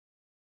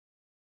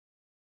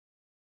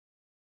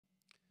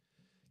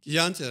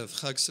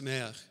Yantev, Chag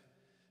Sameach.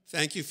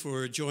 Thank you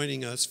for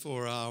joining us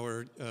for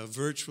our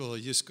virtual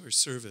Yizkor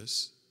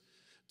service.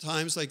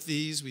 Times like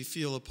these, we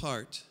feel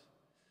apart,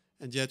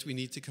 and yet we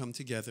need to come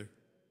together.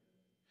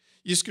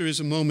 Yizkor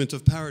is a moment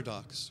of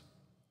paradox.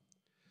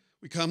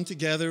 We come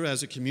together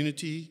as a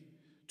community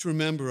to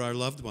remember our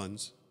loved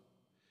ones,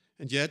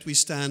 and yet we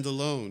stand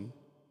alone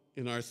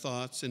in our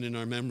thoughts and in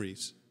our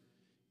memories,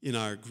 in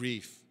our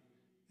grief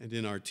and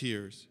in our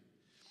tears.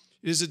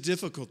 It is a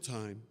difficult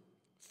time,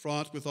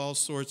 fraught with all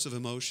sorts of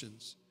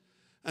emotions,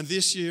 and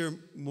this year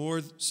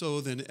more so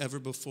than ever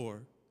before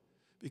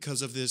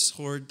because of this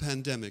horrid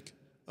pandemic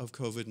of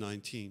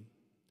COVID-19.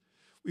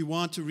 We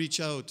want to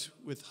reach out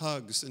with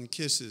hugs and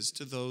kisses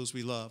to those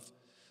we love,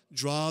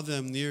 draw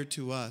them near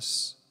to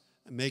us,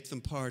 and make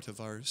them part of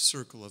our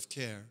circle of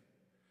care.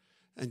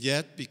 And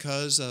yet,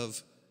 because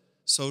of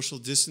social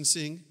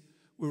distancing,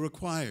 we're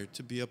required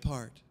to be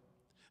apart.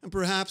 And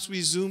perhaps we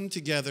Zoom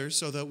together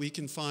so that we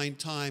can find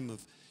time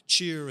of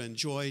cheer and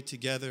joy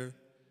together,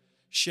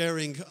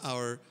 sharing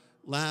our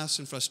laughs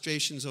and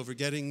frustrations over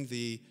getting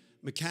the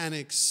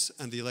mechanics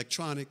and the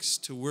electronics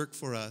to work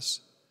for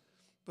us,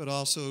 but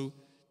also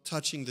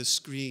touching the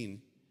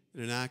screen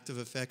in an act of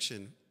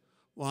affection,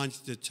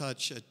 wanting to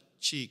touch a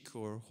cheek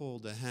or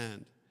hold a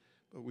hand,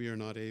 but we are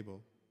not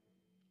able.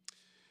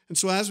 And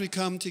so as we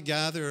come to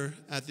gather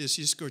at this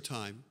Yizkor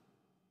time,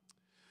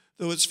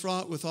 though it's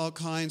fraught with all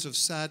kinds of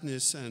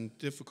sadness and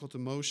difficult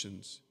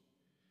emotions,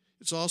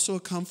 it's also a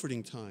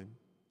comforting time,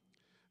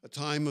 a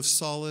time of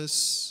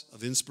solace,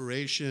 of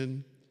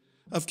inspiration,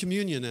 of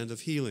communion, and of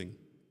healing.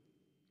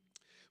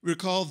 We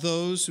recall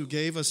those who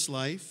gave us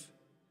life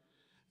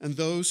and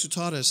those who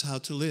taught us how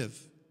to live.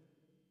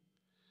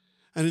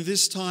 And in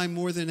this time,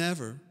 more than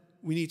ever,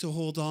 we need to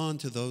hold on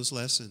to those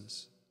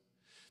lessons,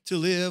 to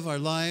live our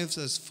lives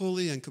as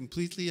fully and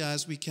completely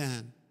as we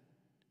can,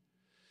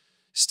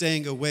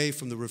 staying away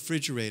from the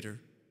refrigerator,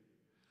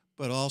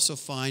 but also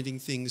finding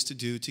things to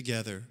do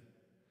together.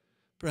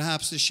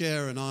 Perhaps to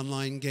share an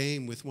online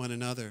game with one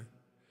another.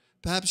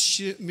 Perhaps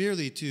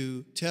merely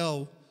to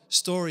tell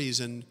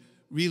stories and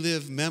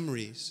relive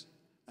memories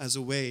as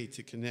a way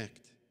to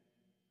connect.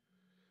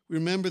 We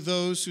remember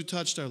those who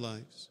touched our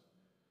lives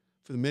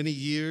for many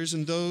years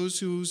and those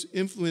whose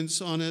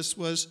influence on us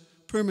was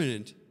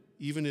permanent,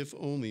 even if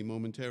only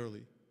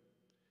momentarily.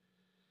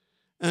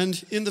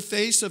 And in the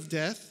face of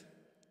death,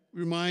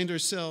 we remind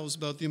ourselves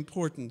about the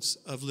importance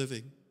of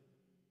living.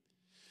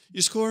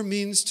 Yizkor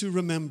means to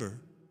remember.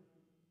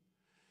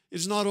 It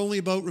is not only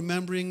about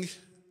remembering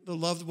the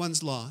loved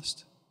ones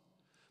lost,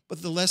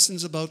 but the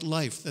lessons about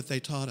life that they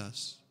taught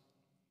us.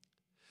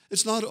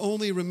 It's not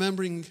only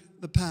remembering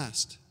the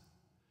past,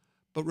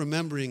 but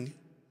remembering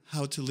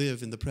how to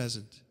live in the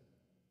present.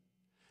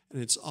 And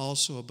it's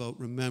also about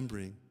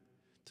remembering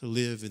to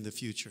live in the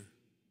future.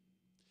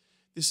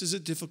 This is a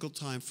difficult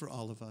time for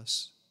all of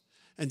us.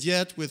 And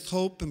yet, with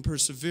hope and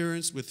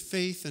perseverance, with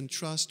faith and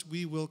trust,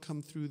 we will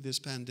come through this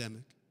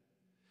pandemic.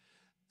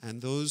 And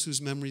those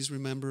whose memories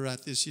remember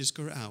at this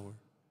Yizkor hour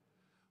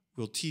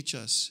will teach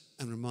us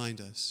and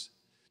remind us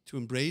to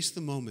embrace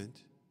the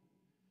moment,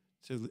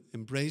 to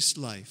embrace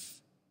life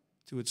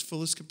to its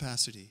fullest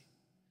capacity,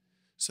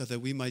 so that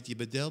we might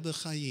yibadel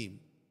b'chayim,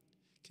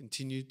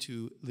 continue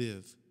to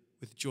live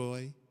with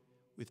joy,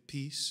 with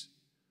peace,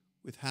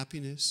 with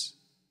happiness,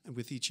 and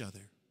with each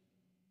other.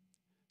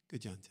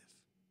 Good Yantiv.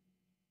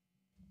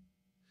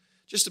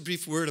 Just a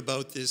brief word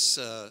about this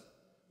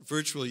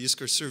virtual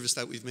Yizkor service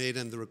that we've made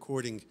and the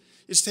recording.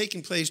 It's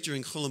taking place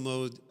during Chol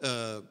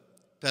Hamoed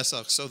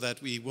Pesach so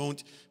that we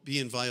won't be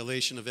in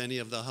violation of any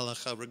of the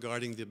halacha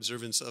regarding the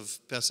observance of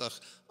Pesach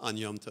on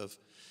Yom Tov.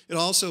 It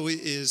also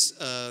is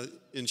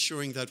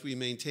ensuring that we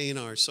maintain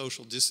our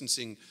social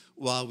distancing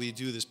while we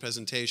do this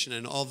presentation.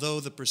 And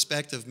although the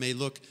perspective may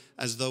look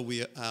as though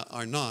we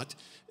are not,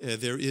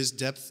 there is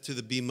depth to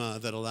the bima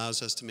that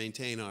allows us to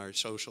maintain our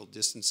social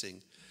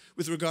distancing.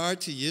 With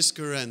regard to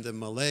Yizkor and the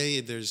Malay,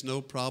 there's no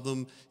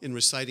problem in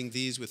reciting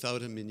these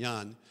without a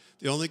minyan.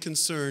 The only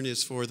concern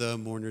is for the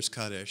mourner's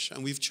Kaddish.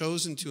 And we've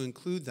chosen to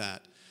include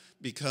that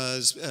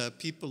because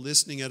people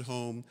listening at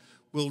home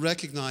will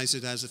recognize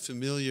it as a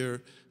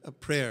familiar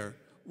prayer,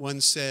 one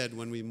said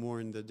when we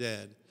mourn the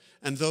dead.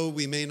 And though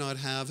we may not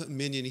have a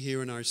minyan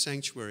here in our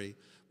sanctuary,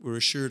 we're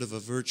assured of a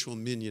virtual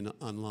minyan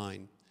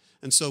online.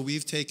 And so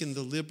we've taken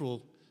the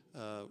liberal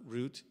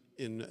route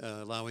in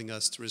allowing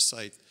us to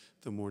recite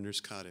the mourner's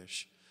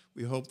Kaddish.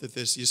 We hope that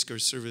this Yizkor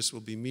service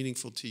will be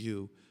meaningful to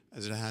you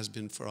as it has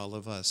been for all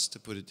of us to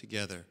put it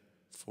together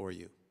for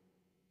you.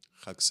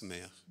 Chag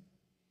Sameach.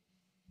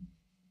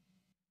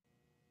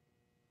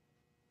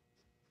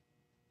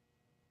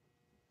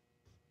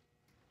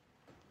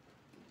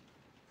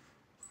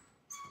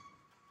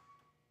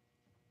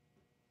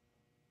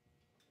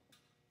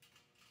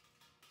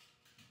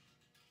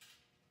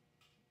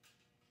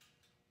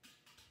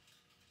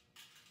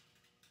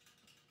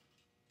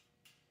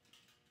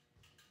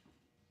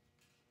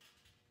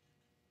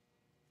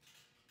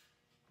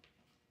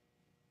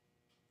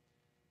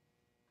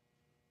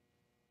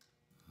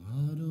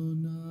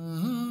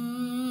 Adonai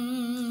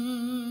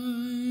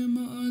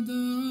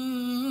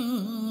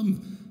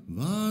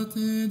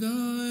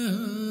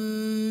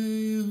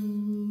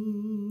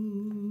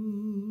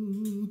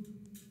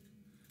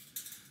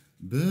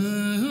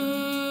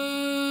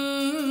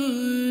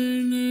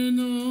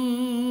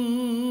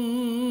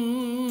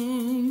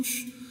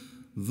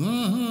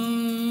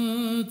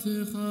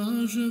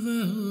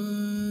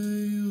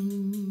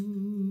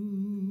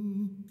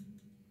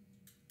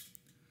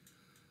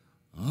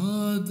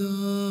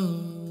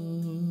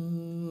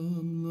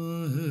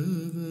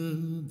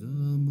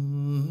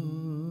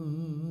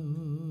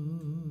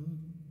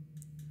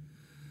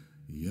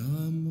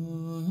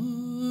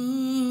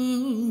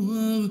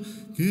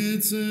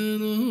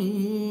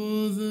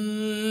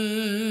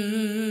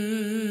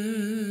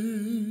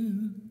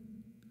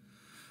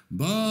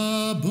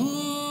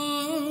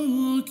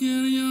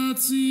בבוקר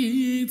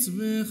יציץ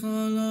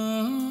וחלף,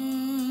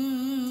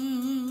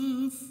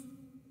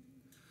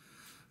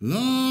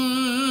 לערב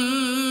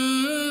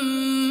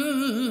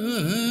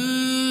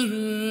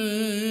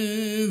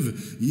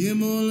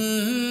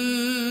ימולל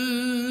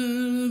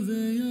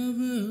ויבש,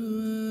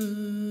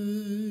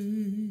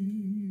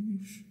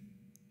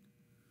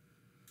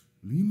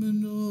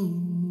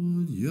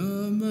 למנות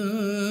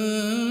ימינו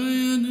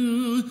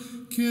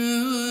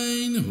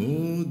כאין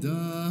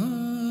הודה,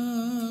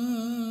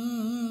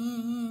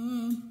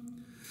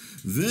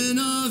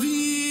 ונביא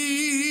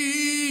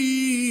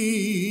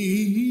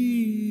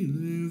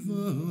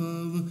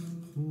לבב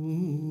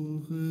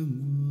חוכמה.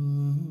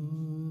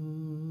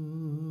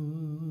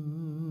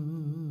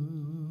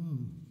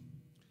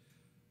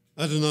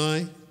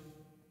 Adonai,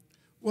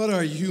 what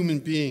are human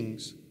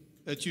beings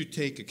that you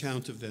take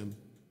account of them?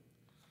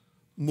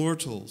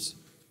 Mortals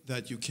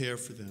that you care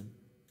for them.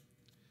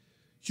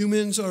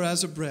 Humans are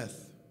as a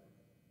breath,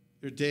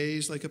 their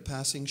days like a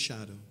passing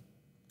shadow.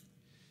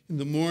 In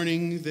the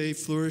morning they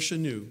flourish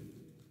anew,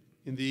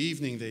 in the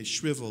evening they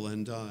shrivel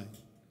and die.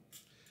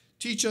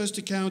 Teach us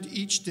to count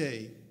each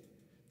day,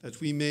 that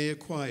we may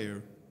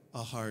acquire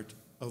a heart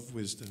of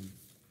wisdom.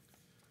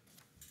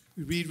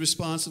 We read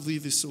responsively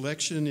the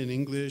selection in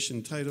English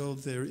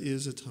entitled, There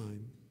is a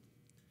Time.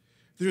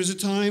 There is a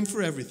time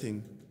for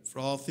everything, for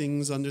all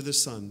things under the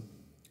sun.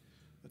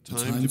 A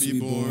time to be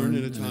born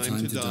and a time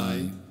to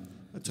die,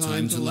 a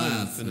time to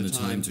laugh and a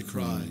time to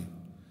cry,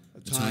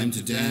 a time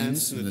to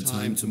dance and a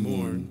time to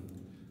mourn,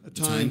 a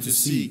time to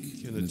seek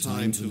and a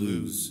time to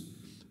lose,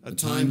 a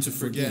time to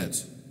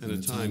forget and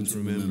a time to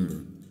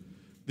remember.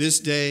 This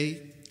day,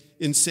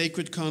 in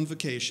sacred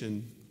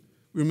convocation,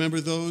 remember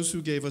those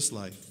who gave us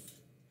life.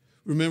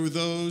 Remember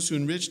those who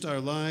enriched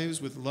our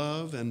lives with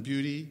love and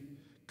beauty,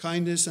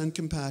 kindness and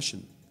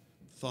compassion,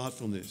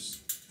 thoughtfulness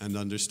and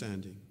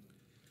understanding.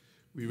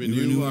 We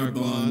renew our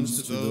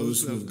bonds to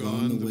those who have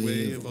gone the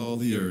way of all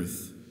the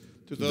earth,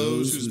 to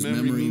those whose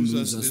memory moves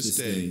us this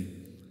day.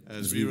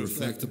 As we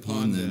reflect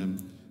upon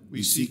them,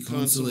 we seek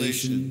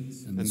consolation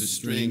and the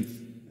strength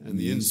and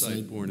the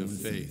insight born of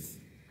faith.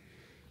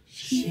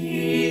 Shiviti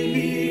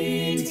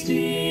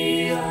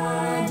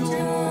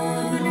Adonai,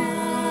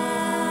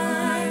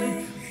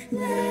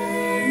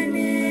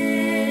 lenegdi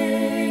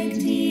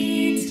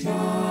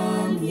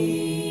tamid,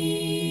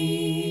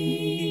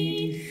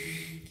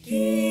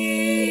 ki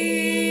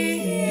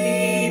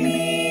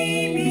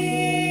mimini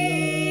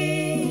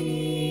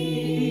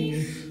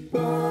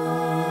balemot,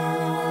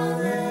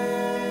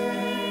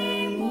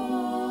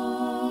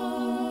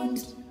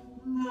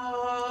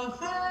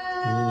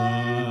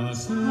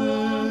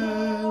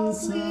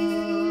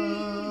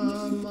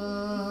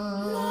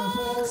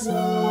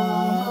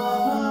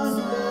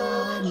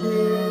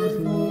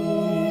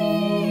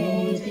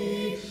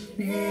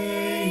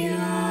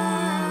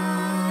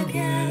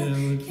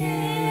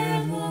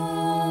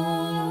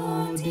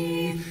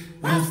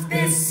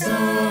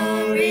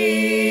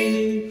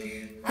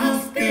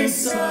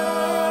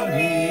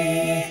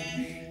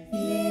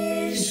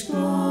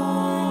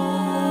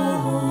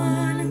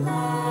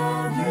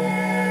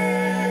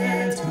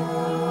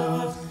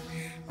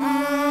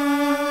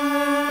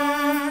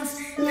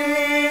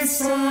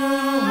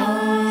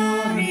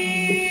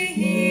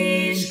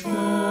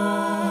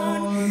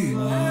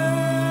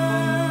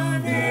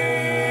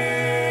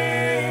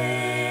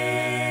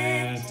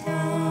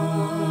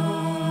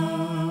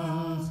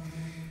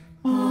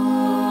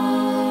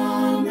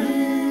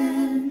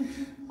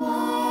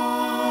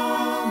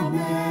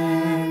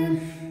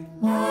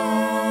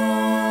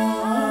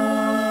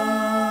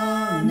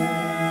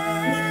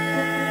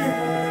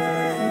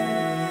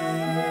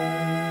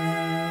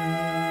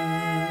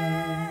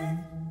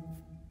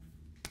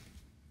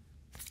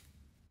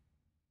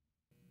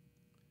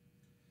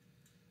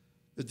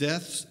 The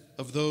deaths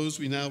of those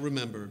we now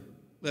remember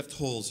left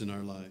holes in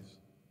our lives.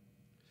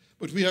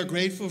 But we are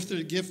grateful for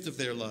the gift of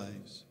their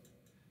lives,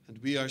 and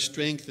we are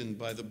strengthened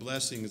by the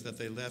blessings that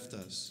they left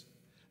us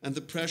and the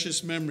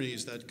precious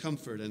memories that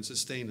comfort and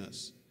sustain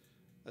us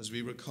as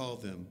we recall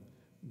them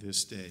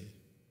this day.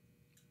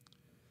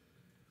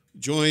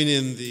 Join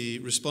in the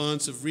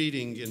responsive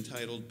reading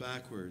entitled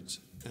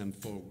Backwards and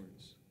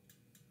Forwards.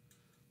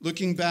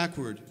 Looking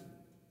backward,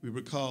 we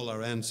recall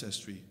our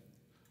ancestry.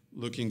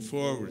 Looking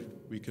forward,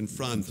 we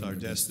confront our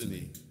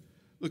destiny.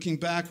 Looking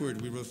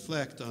backward, we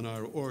reflect on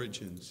our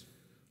origins.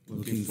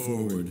 Looking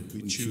forward,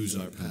 we choose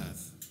our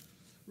path.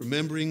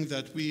 Remembering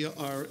that we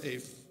are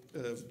a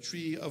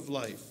tree of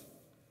life,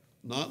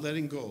 not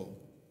letting go,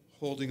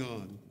 holding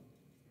on.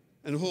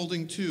 And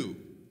holding to,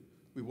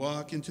 we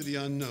walk into the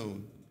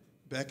unknown,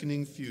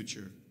 beckoning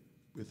future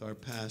with our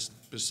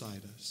past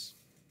beside us.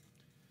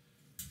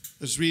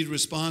 Let's read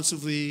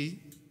responsively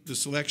the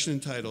selection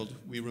entitled,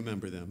 We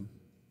Remember Them.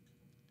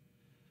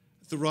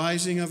 At the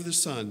rising of the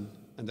sun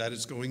and at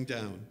its going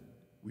down,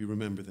 we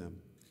remember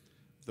them.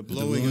 The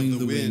blowing of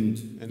the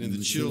wind and in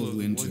the chill of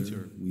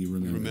winter, we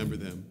remember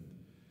them.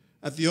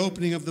 At the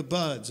opening of the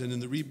buds and in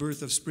the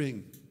rebirth of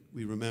spring,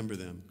 we remember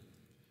them.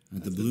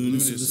 At the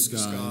blueness of the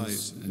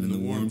skies and in the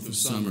warmth of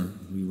summer,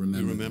 we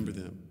remember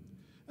them.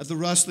 At the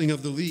rustling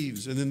of the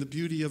leaves and in the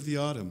beauty of the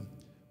autumn,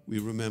 we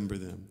remember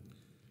them.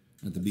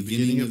 At the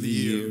beginning of the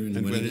year and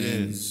when it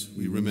ends,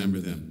 we remember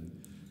them.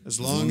 As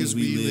long as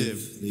we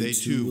live, they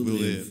too will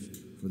live,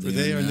 for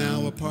they are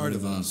now a part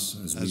of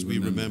us as we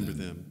remember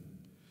them.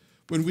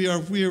 When we are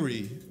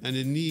weary and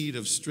in need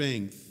of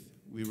strength,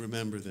 we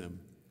remember them.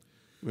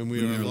 When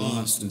we are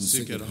lost and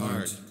sick at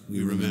heart,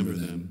 we remember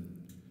them.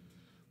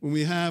 When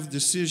we have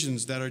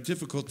decisions that are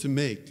difficult to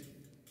make,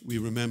 we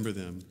remember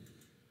them.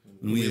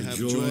 When we have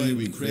joy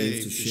we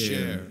crave to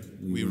share,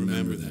 we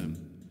remember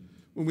them.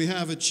 When we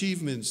have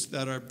achievements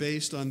that are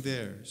based on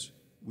theirs,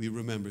 we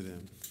remember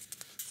them.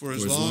 For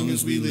as long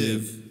as we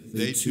live,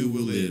 they too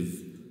will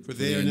live, for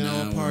they are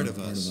now a part of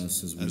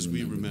us as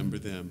we remember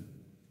them.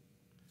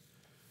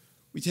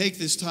 We take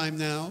this time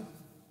now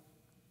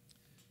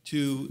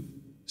to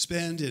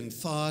spend in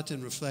thought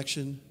and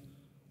reflection,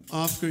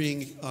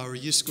 offering our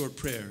Yizkor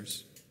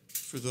prayers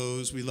for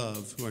those we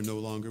love who are no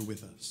longer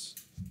with us.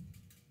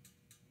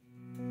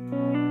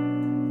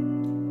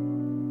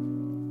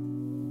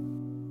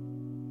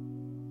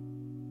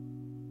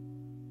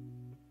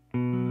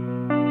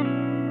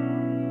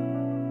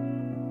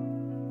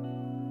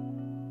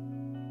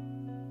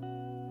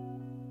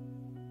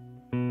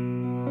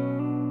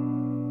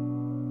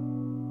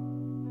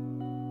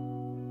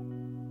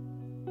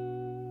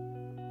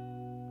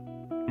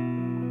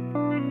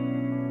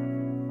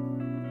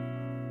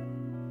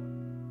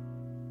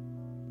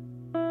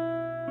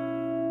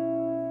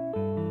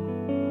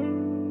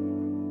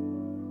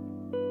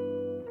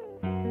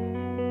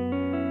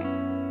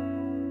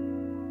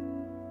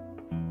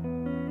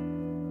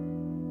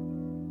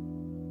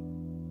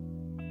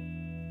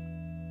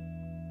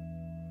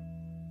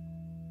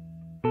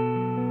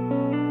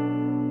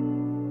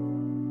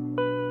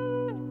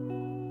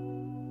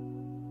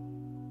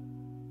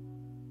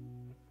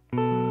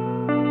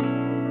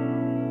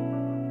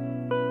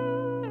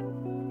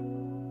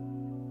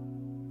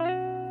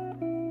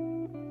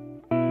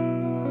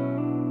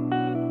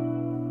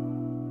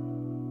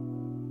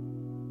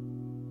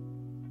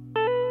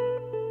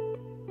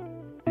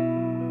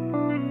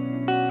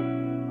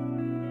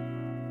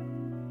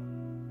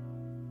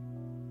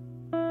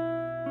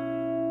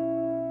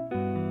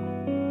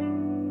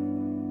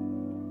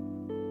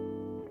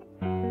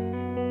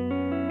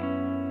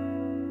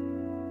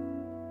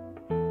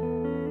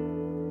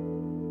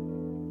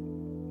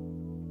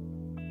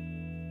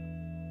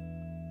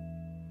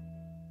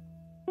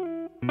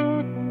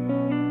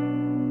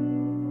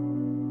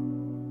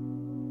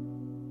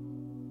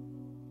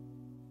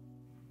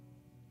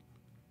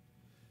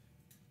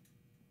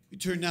 We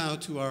turn now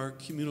to our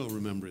communal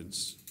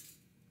remembrance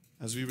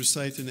as we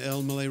recite an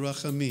El Malei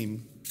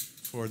Rachamim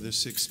for the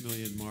 6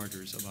 million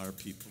martyrs of our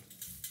people.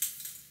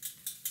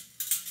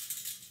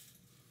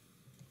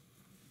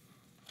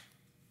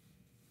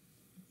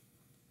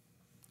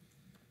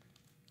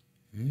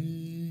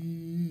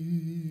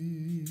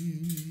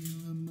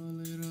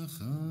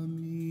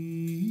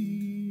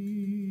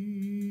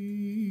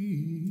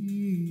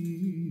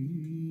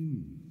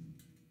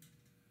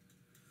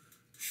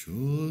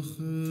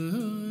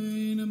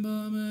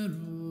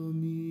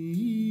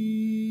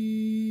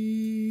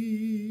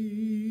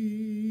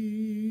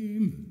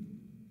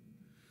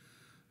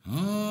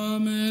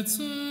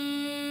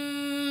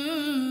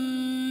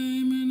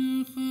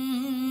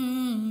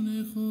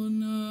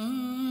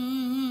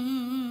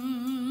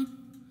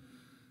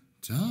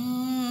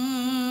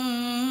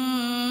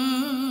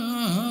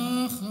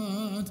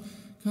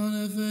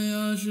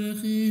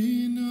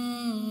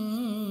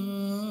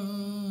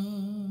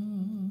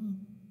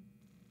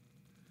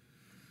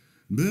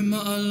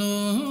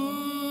 במעלות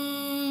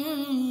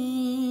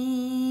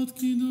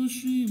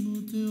קדושים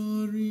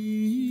וטהורים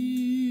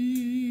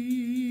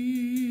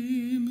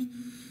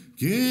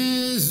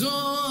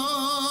כזוהר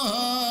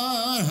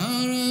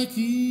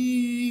הרקיע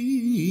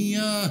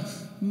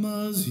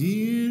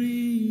מזהירים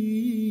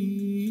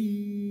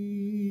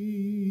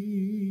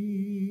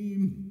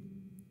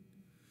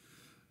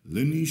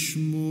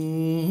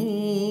לנשמות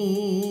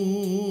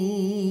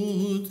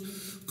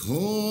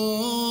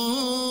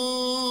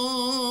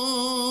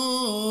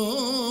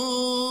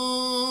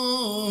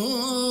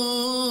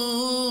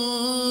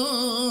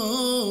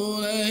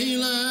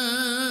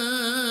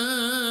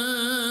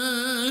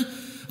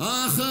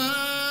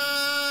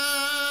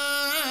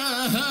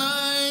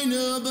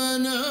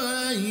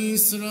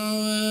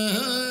ישראל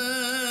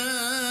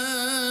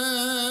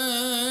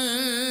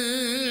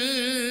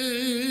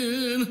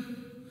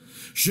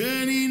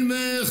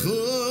שננמכו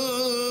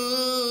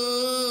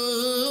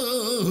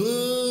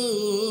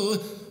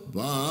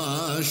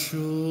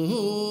בשואה.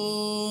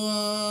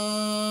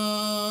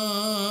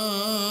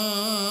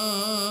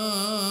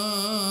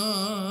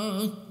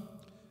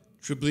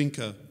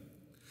 Treblinka.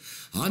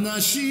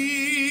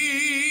 אנשים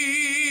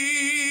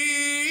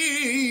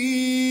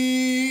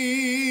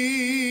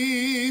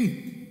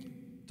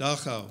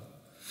Dachau.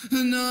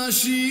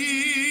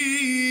 נשים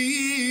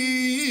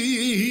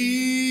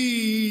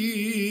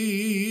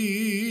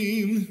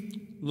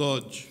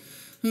Lodz,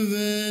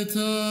 Vetav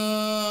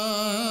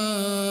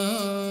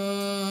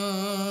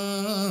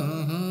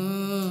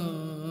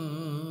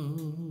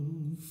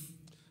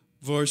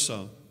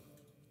Warsaw,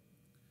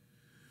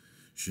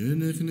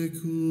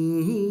 Shenechneku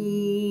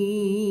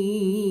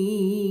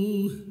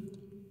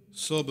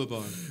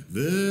Sobibor,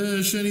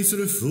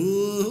 Veshenitsrefu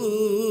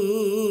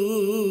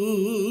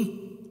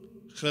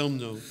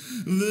Chelmno,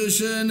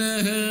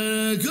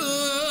 Veshenehego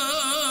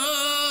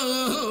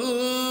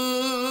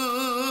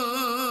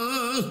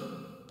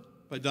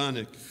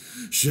Baidanik,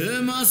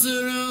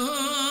 Shemasero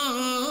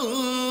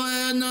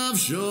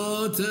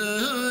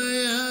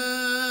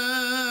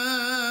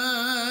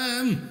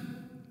enafshoteim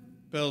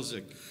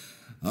Belzik,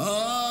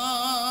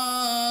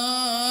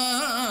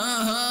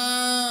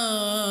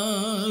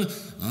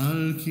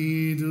 al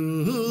kiddush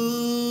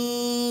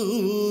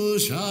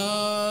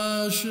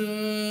Hashem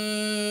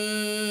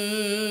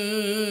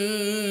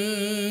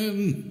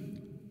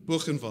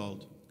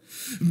Buchenwald,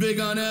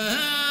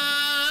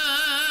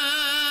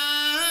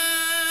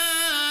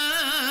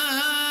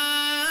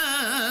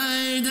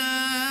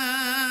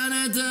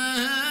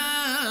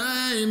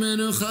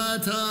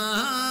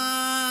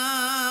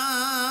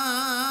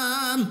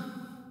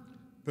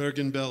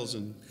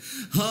 Bergen-Belsen,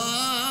 Hanabar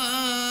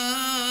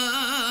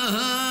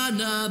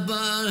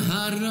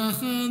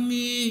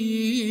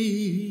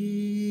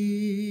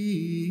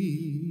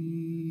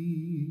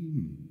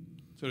Harachamim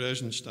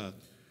Theresienstadt,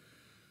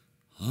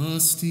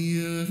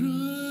 Hastierem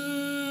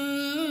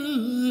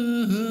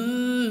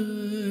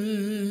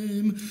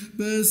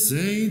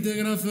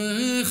Beseder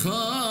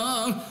Rafecha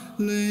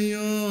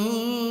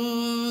Leolamim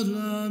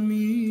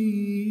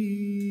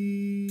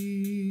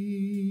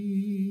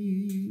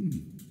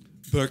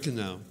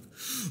Birkenau,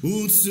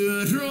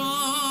 Utzeror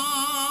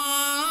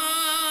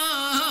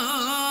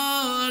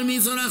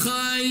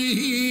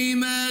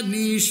Mizrachayim et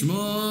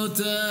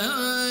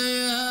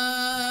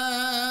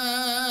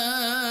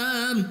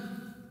Nishmotayim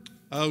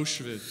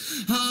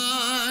Auschwitz,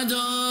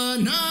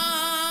 Adonai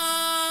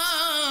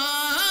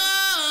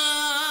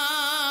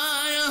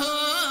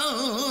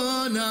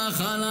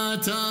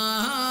Nachalatam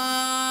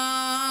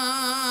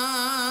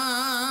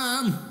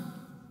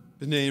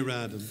Bnei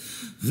Radom,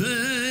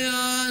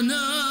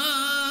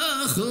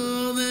 Ve'anachu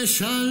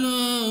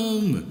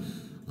v'shalom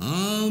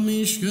al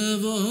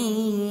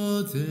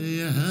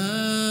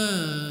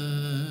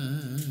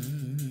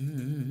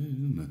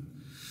mishkavoteihem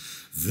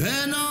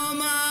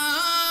Ve'nomar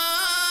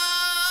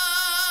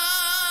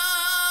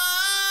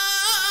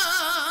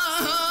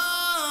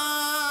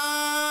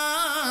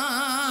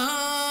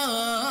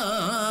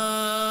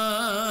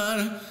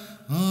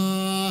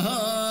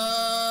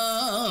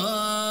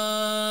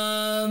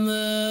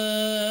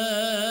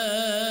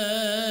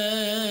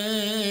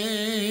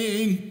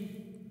Amen.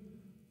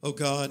 O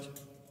God,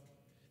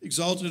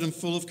 exalted and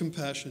full of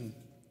compassion,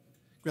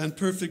 grant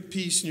perfect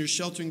peace in your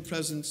sheltering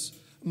presence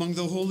among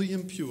the holy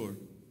and pure,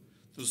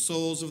 the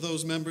souls of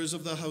those members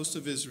of the house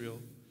of Israel,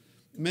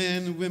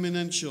 men, women,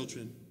 and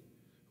children,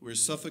 who were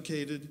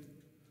suffocated,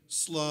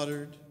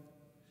 slaughtered,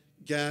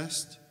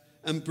 gassed,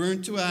 and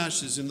burnt to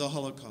ashes in the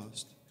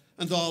Holocaust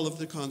and all of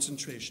the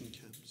concentration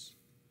camps.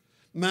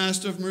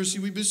 Master of mercy,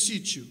 we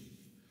beseech you,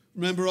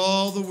 remember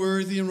all the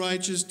worthy and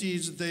righteous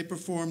deeds that they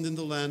performed in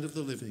the land of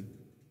the living,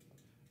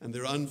 and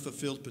their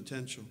unfulfilled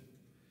potential,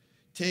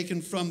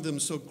 taken from them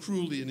so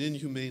cruelly and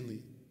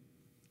inhumanely.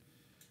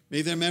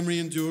 May their memory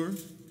endure,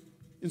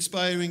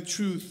 inspiring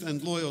truth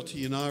and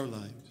loyalty in our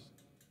lives.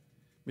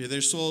 May their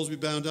souls be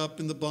bound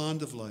up in the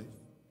bond of life.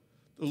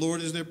 The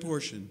Lord is their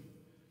portion.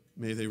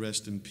 May they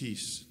rest in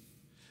peace.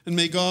 And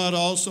may God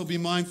also be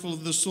mindful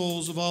of the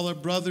souls of all our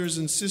brothers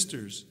and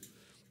sisters,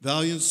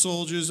 valiant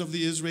soldiers of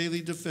the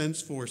Israeli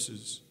Defense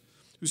Forces,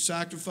 who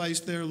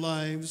sacrificed their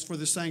lives for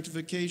the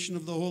sanctification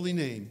of the holy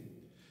name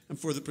and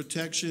for the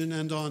protection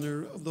and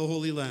honor of the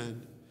Holy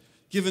Land,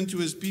 given to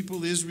his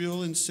people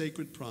Israel in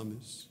sacred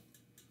promise.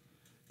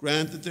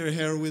 Grant that their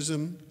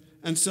heroism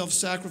and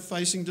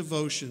self-sacrificing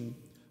devotion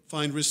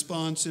find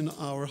response in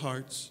our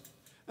hearts,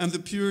 and the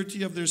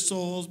purity of their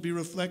souls be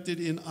reflected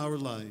in our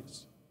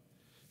lives.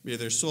 May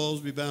their souls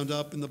be bound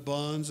up in the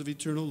bonds of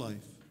eternal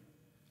life,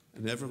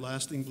 an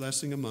everlasting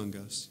blessing among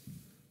us.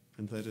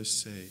 And let us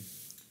say,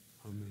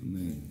 Amen.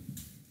 Amen.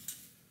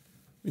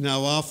 We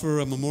now offer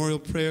a memorial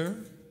prayer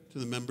to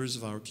the members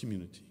of our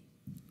community.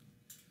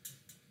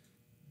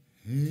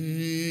 Hail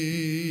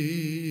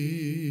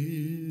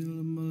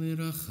Malei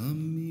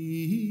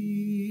Rachamim,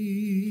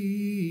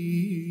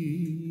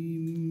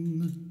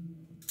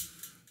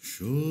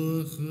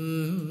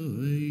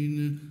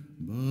 Shochein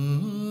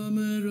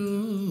Bameromim,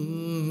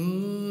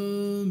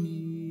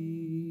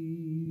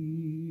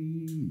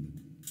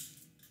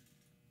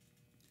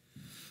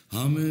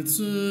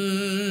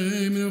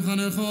 Hametzei Menucha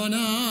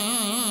Nechona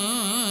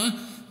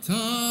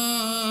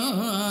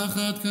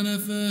תחת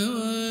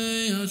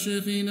כנפי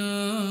השכינה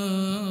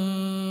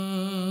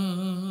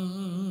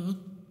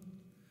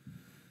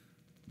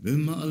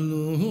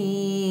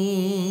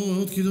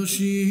במעלות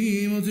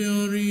קדושים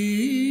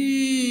וטהורים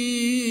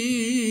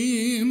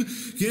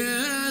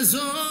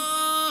כזוהר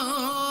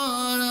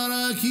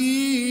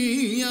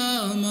הרקיע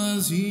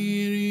מזהירים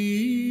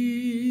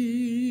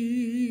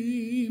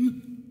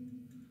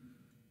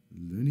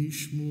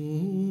לנשמות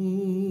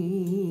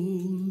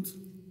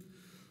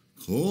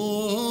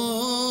כל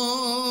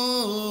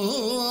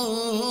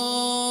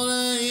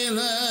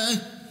אלה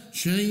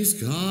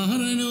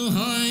שהזכרנו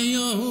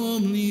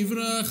היום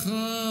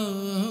לברכה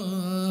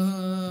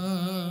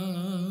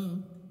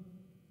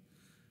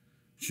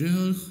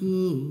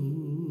שהלכו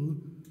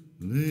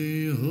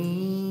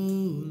לעולמם.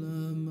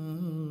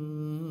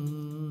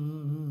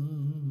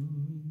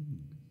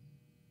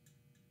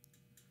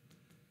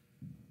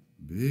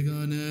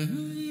 בגן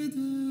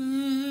עדן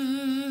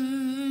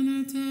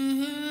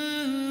תהי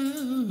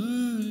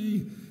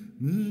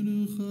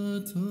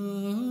מנוחתם,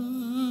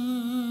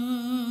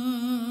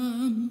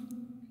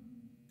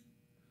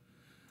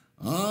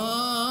 אנא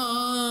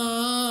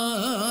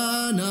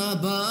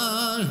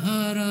בעל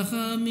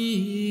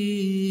הרחמים,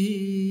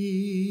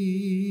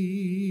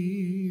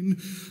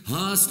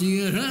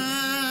 הסתירם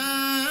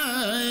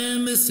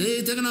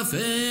בסתר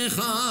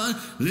כנפיך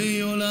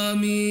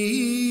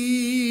לעולמים,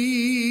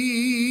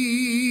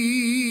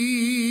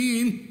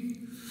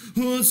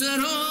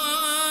 וצרור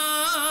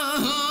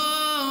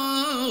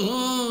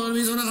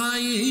מזון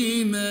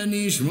החיים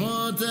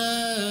נשמותיהם,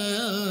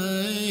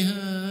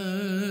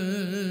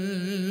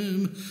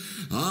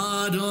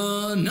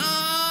 אדוני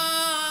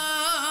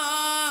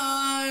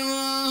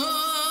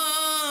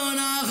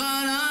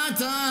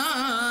נחלתם,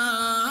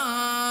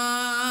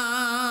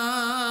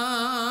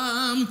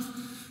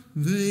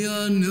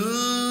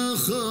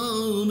 וינוחו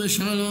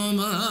בשלום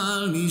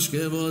על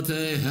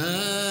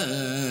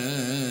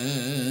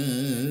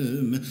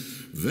משכבותיהם,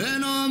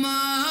 ונאמר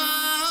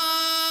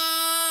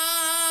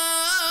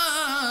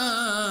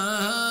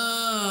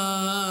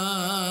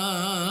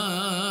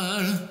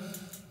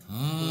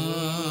אמן.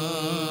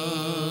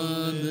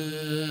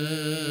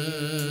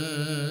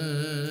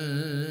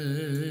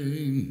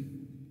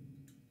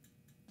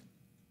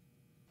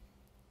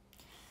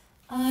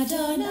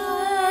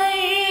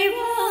 Adonai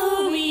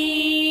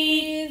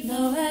Roi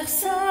lo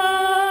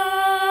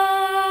echsar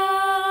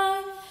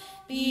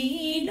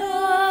binot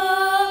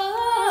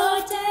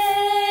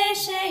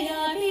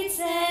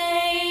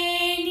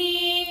sheyabitzeni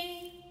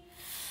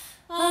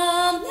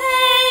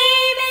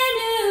amnei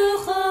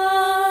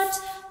menuchot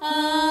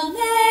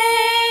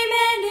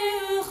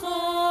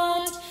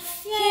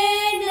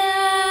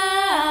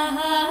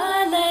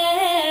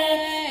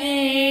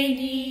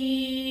yenaleini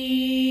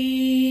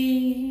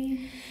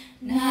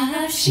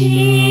nafshi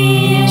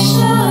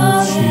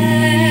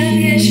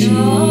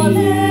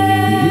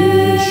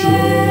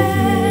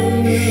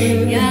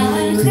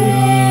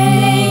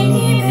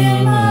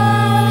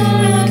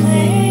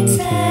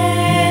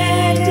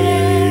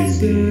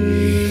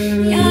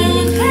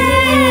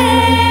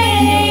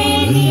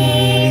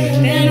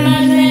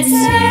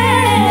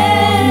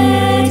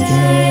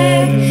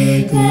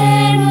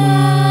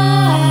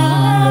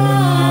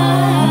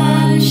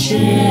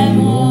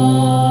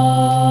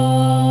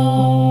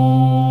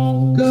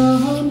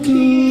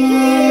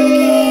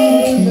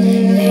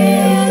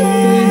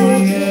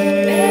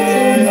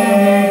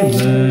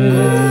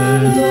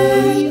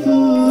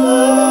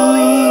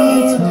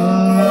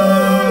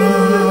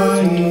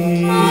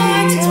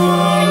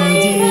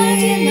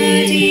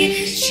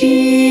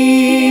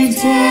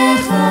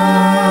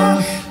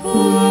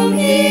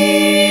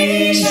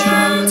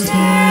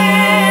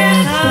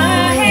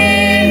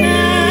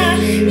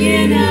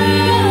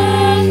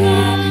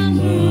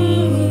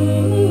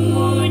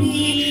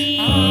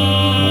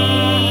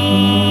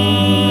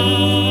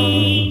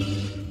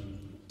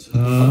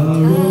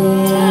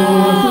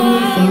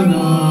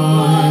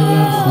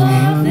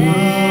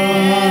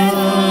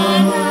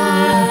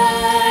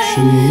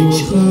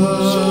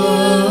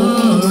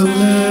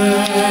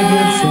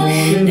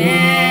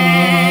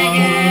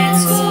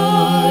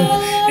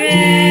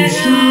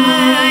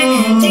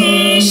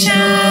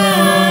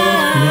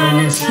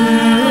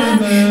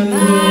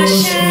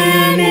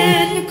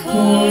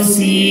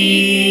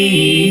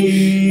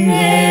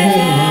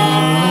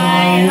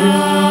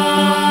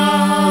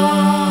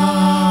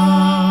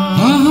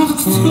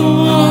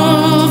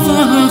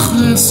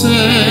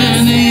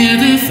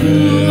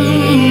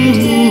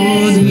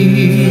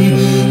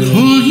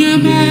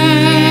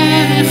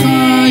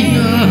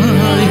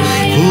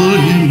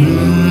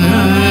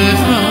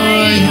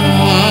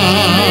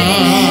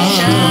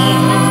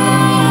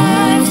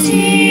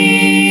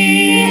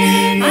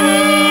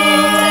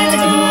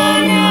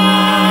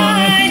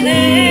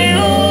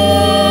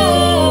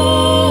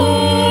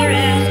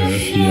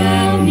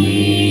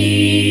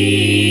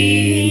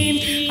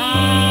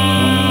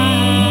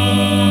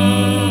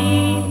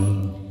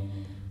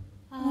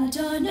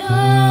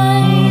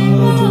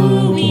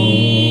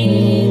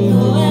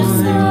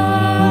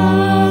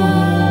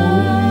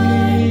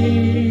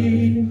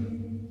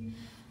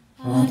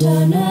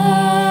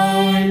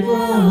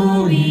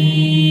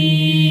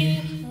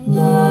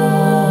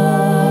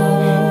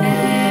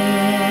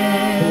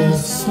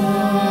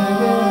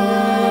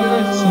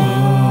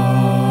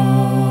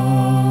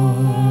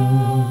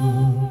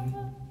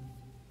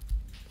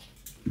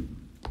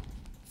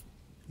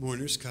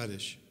Mourners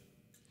Kaddish.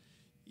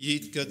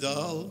 Yit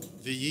Gadal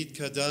v'yit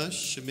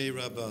Kadash Shemei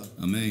Rabbah.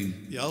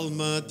 Amen.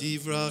 Yalma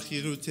divrach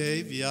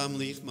Yerutei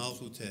v'yamlich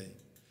malchutei.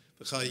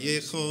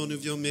 V'chayechon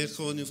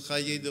uv'yomechon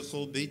uv'chaye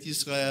dechol Beit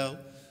Yisrael.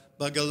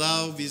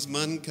 Bagalau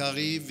v'zman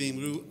kariv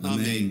v'imru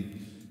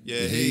Amen.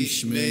 Yehi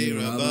Shmei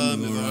Rabbah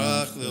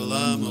mevarach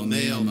le'olam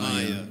omei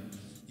almaya.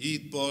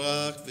 Yit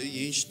borach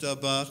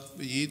v'yishtabach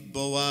v'yit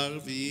boar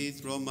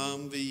v'yit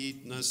romam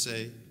v'yit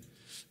naseh.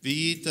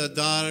 V'yit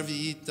adar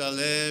v'yit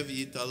alev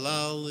v'yit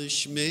alal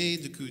l'shmei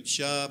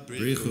d'kudsha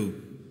brichu.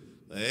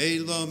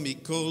 Le'elo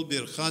mikol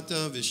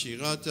birchata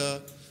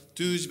v'shirata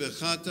tuz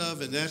bechata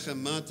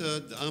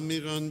v'nechemata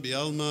d'amiran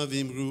bi'alma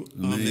v'imru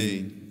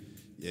Amen.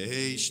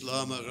 Yehi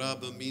shlama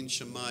rabba min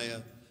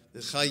shemaya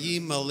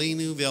v'chayim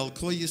aleinu v'al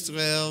kol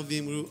Yisrael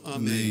v'imru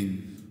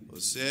Amen.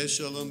 Oseh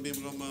shalom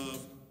b'imromav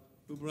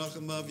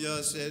u'brachamav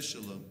yaseh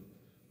shalom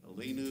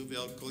aleinu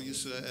v'al kol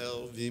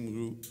Yisrael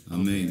v'imru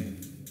Amen.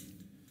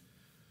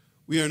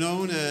 We are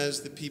known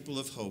as the people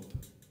of hope,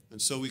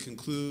 and so we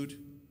conclude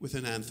with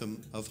an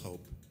anthem of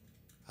hope,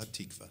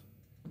 Hatikva.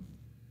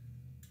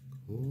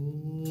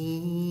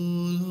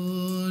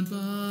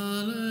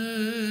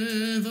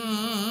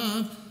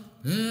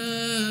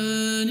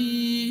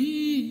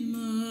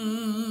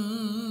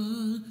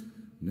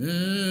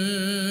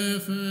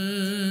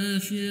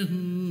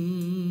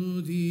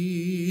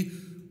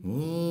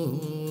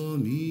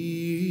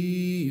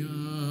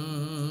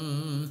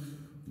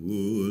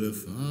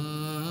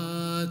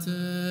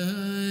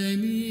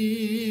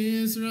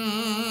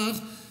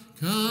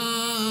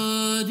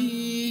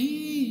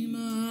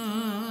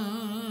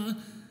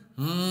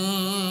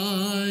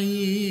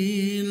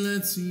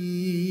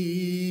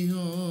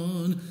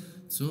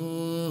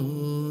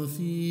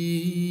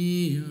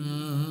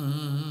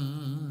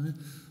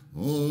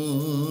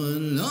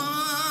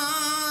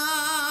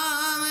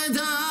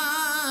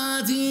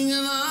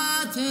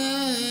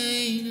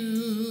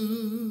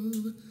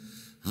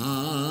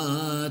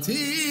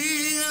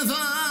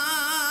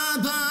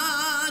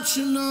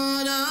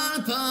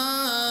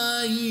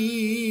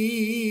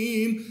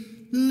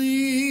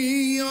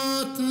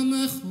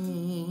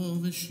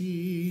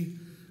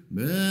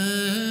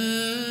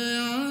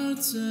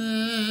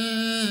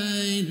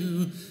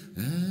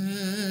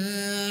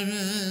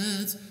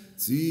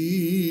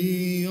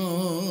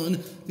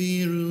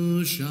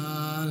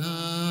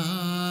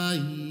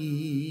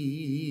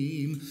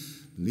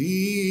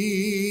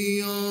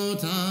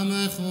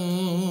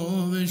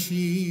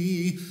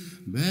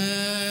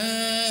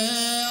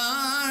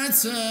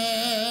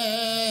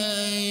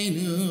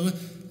 Be'artzeinu